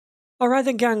Alright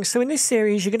then gang, so in this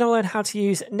series you're going to learn how to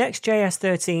use Next.js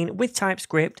 13 with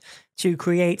TypeScript to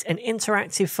create an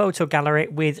interactive photo gallery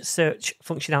with search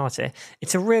functionality.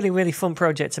 It's a really fun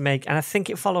project to make, and I think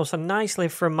it follows on nicely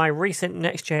from my recent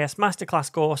Next.js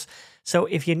Masterclass course. So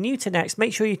if you're new to Next,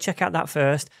 make sure you check out that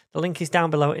first. The link is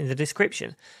down below in the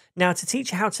description. Now, to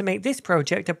teach you how to make this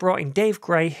project, I brought in Dave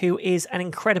Gray, who is an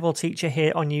incredible teacher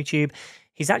here on YouTube.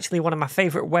 He's actually one of my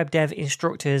favorite web dev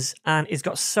instructors, and he's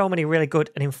got so many really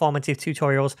good and informative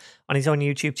tutorials on his own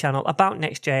YouTube channel about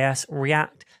Next.js,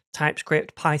 React,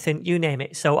 TypeScript, Python, you name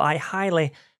it. So I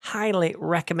highly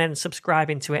recommend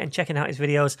subscribing to it and checking out his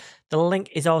videos. The link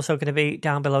is also going to be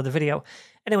down below the video.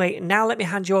 Anyway, now let me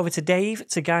hand you over to Dave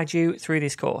to guide you through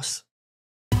this course.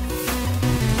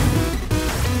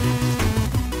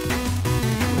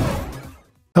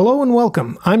 Hello and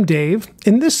welcome, I'm Dave.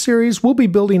 In this series, we'll be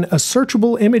building a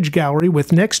searchable image gallery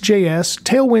with Next.js,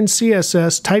 Tailwind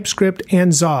CSS, TypeScript,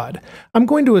 and Zod. I'm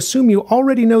going to assume you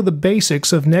already know the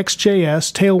basics of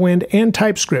Next.js, Tailwind, and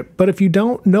TypeScript, but if you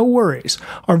don't, no worries.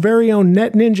 Our very own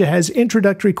NetNinja has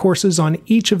introductory courses on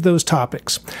each of those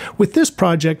topics. With this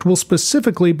project, we'll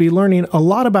specifically be learning a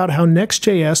lot about how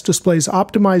Next.js displays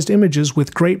optimized images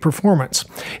with great performance.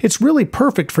 It's really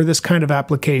perfect for this kind of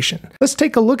application. Let's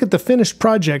take a look at the finished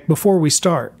project before we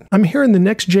start. I'm here in the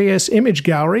Next.js image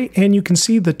gallery, and you can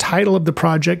see the title of the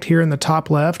project here in the top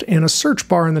left and a search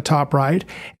bar in the top right.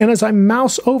 And as I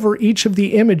mouse over each of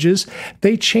the images,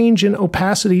 they change in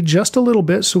opacity just a little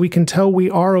bit so we can tell we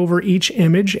are over each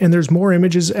image, and there's more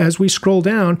images as we scroll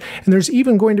down, and there's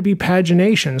even going to be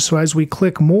pagination. So as we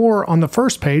click more on the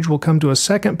first page, we'll come to a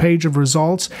second page of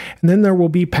results, and then there will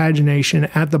be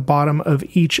pagination at the bottom of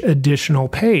each additional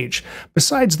page.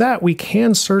 Besides that, we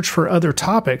can search for other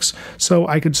topics. So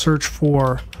I could search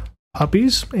for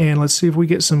puppies, and let's see if we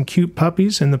get some cute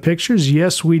puppies in the pictures.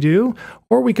 Yes, we do.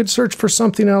 Or we could search for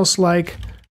something else like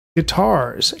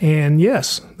guitars, and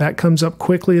yes, that comes up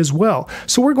quickly as well.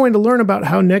 So we're going to learn about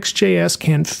how Next.js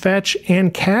can fetch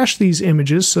and cache these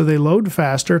images so they load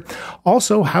faster,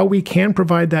 also how we can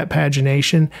provide that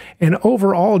pagination, and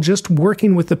overall just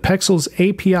working with the Pexels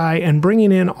API and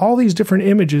bringing in all these different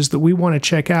images that we want to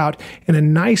check out in a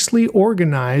nicely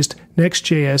organized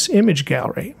Next.js image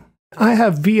gallery. I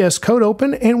have VS Code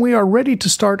open, and we are ready to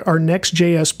start our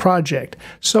Next.js project.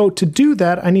 So to do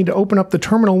that, I need to open up the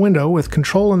terminal window with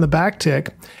Control and the backtick.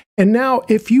 And now,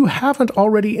 if you haven't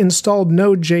already installed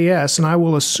Node.js, and I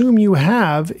will assume you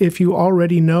have if you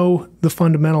already know the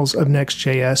fundamentals of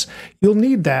Next.js, you'll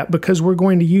need that because we're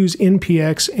going to use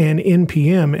npx and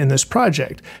npm in this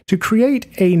project. To create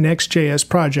a Next.js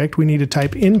project, we need to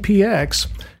type npx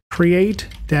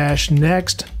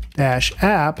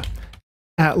create-next-app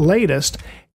at latest,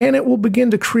 and it will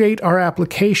begin to create our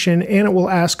application, and it will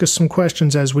ask us some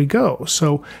questions as we go.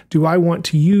 So do I want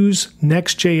to use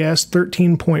Next.js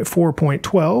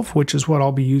 13.4.12, which is what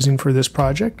I'll be using for this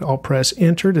project? I'll press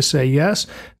enter to say yes.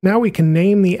 Now we can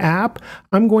name the app.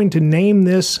 I'm going to name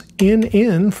this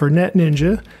NN for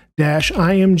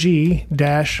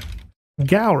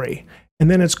NetNinja-img-gallery. And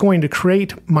then it's going to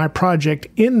create my project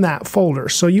in that folder.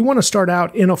 So you want to start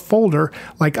out in a folder,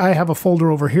 like I have a folder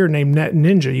over here named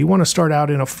NetNinja. You want to start out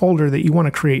in a folder that you want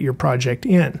to create your project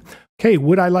in. Okay,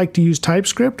 would I like to use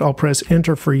TypeScript? I'll press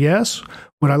enter for yes.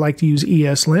 Would I like to use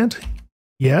ESLint?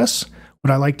 Yes.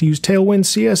 Would I like to use Tailwind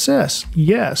CSS?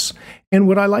 Yes. And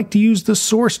would I like to use the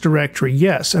source directory?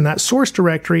 Yes. And that source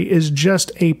directory is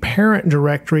just a parent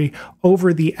directory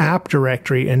over the app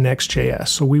directory in Next.js.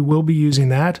 So we will be using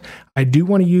that. I do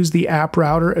want to use the app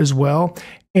router as well.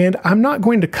 And I'm not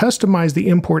going to customize the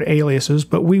import aliases,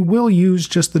 but we will use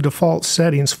just the default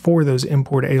settings for those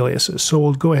import aliases. So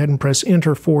we'll go ahead and press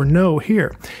enter for no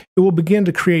here. It will begin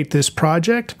to create this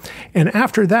project. And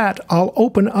after that, I'll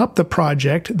open up the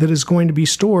project that is going to be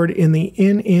stored in the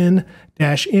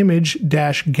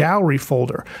nn-image-gallery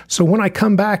folder. So when I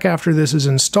come back after this is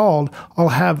installed, I'll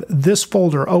have this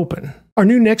folder open. Our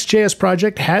new Next.js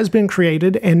project has been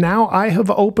created, and now I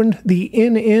have opened the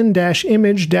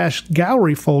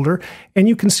nn-image-gallery folder, and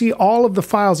you can see all of the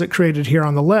files it created here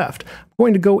on the left. I'm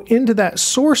going to go into that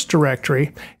source directory,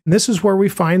 and this is where we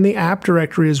find the app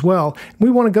directory as well.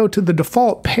 We want to go to the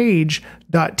default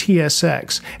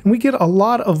page.tsx, and we get a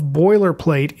lot of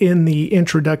boilerplate in the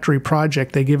introductory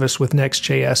project they give us with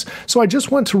Next.js. So I just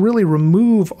want to really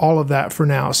remove all of that for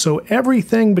now. So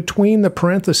everything between the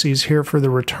parentheses here for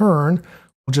the return,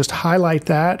 we'll just highlight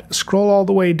that, scroll all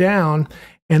the way down,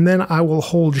 and then I will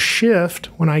hold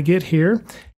Shift when I get here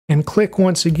and click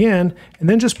once again, and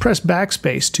then just press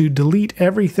backspace to delete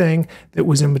everything that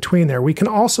was in between there. We can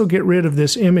also get rid of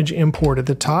this image import at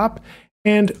the top,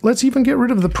 and let's even get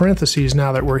rid of the parentheses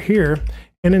now that we're here.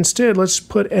 And instead, let's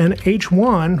put an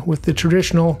H1 with the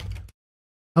traditional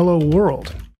hello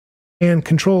world and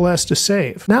Control S to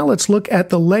save. Now let's look at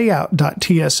the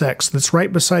layout.tsx that's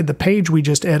right beside the page we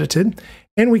just edited,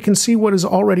 and we can see what is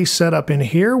already set up in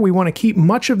here. We want to keep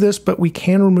much of this, but we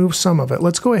can remove some of it.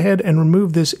 Let's go ahead and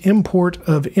remove this import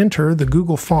of enter, the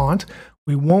Google font.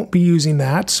 We won't be using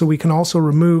that, so we can also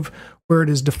remove where it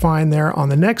is defined there on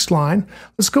the next line.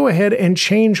 Let's go ahead and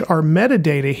change our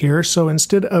metadata here. So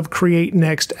instead of create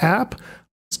next app,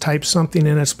 let's type something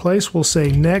in its place. We'll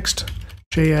say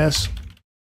Next.js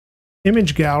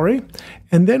image gallery,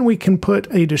 and then we can put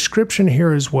a description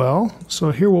here as well.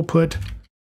 So here we'll put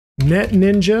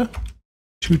NetNinja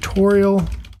tutorial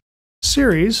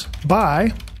series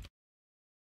by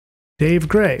Dave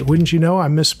Gray. Wouldn't you know, I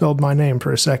misspelled my name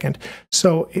for a second.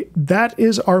 So that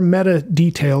is our meta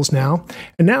details now.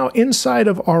 And now inside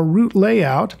of our root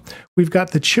layout, we've got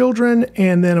the children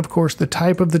and then of course the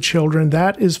type of the children.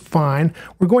 That is fine.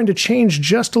 We're going to change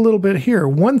just a little bit here.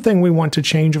 One thing we want to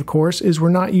change, of course, is we're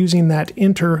not using that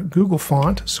enter Google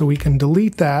font, so we can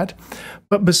delete that.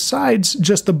 But besides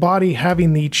just the body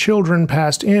having the children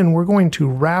passed in, we're going to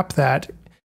wrap that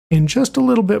in just a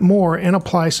little bit more and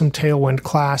apply some Tailwind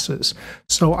classes.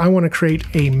 So I want to create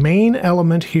a main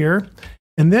element here,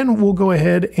 and then we'll go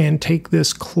ahead and take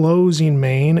this closing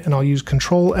main, and I'll use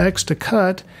Control X to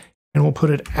cut, and we'll put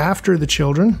it after the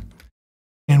children.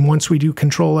 And once we do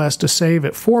Control S to save,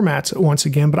 it formats it once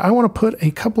again, but I want to put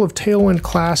a couple of Tailwind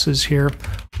classes here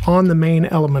on the main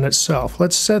element itself.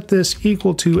 Let's set this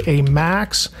equal to a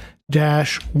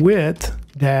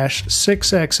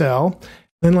max-width-6XL.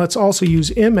 Then let's also use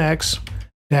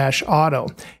mx-auto.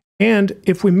 And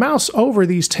if we mouse over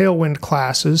these Tailwind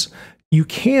classes, you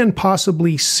can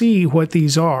possibly see what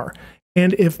these are.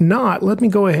 And if not, let me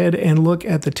go ahead and look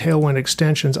at the Tailwind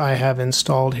extensions I have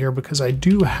installed here, because I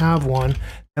do have one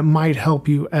that might help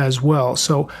you as well.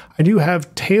 So I do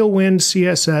have Tailwind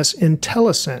CSS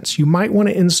IntelliSense. You might want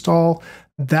to install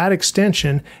that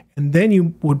extension, and then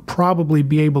you would probably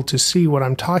be able to see what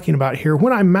I'm talking about here.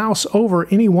 When I mouse over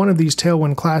any one of these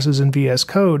Tailwind classes in VS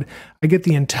Code, I get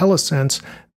the IntelliSense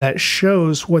that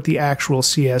shows what the actual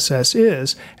CSS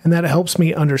is, and that helps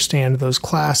me understand those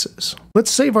classes.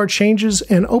 Let's save our changes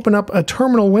and open up a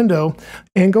terminal window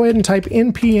and go ahead and type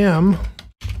npm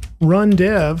run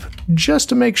dev just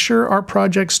to make sure our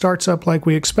project starts up like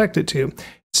we expect it to.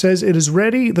 It says it is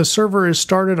ready. The server is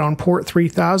started on port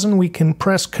 3000. We can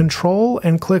press Control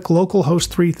and click localhost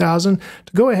 3000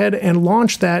 to go ahead and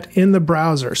launch that in the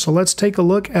browser. So let's take a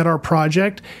look at our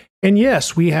project. And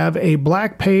yes, we have a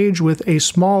black page with a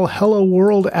small hello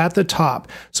world at the top.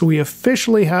 So we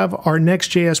officially have our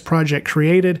Next.js project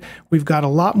created. We've got a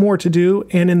lot more to do.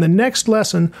 And in the next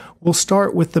lesson, we'll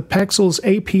start with the Pexels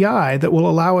API that will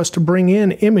allow us to bring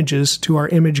in images to our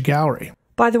image gallery.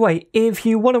 By the way, if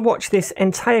you want to watch this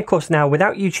entire course now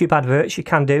without YouTube adverts, you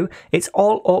can do. It's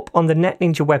all up on the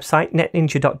NetNinja website,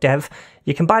 netninja.dev.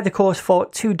 You can buy the course for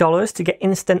 $2 to get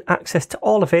instant access to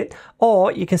all of it,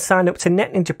 or you can sign up to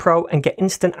NetNinja Pro and get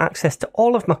instant access to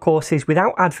all of my courses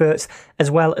without adverts,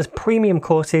 as well as premium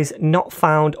courses not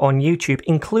found on YouTube,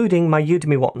 including my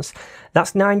Udemy ones.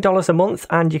 That's $9 a month,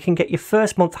 and you can get your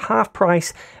first month half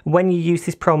price when you use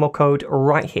this promo code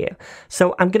right here.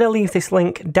 So I'm going to leave this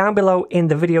link down below in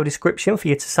the video description for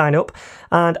you to sign up,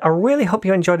 and I really hope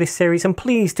you enjoy this series, and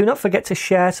please do not forget to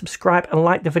share, subscribe and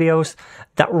like the videos.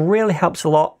 That really helps a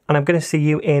lot, and I'm going to see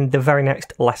you in the very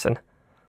next lesson.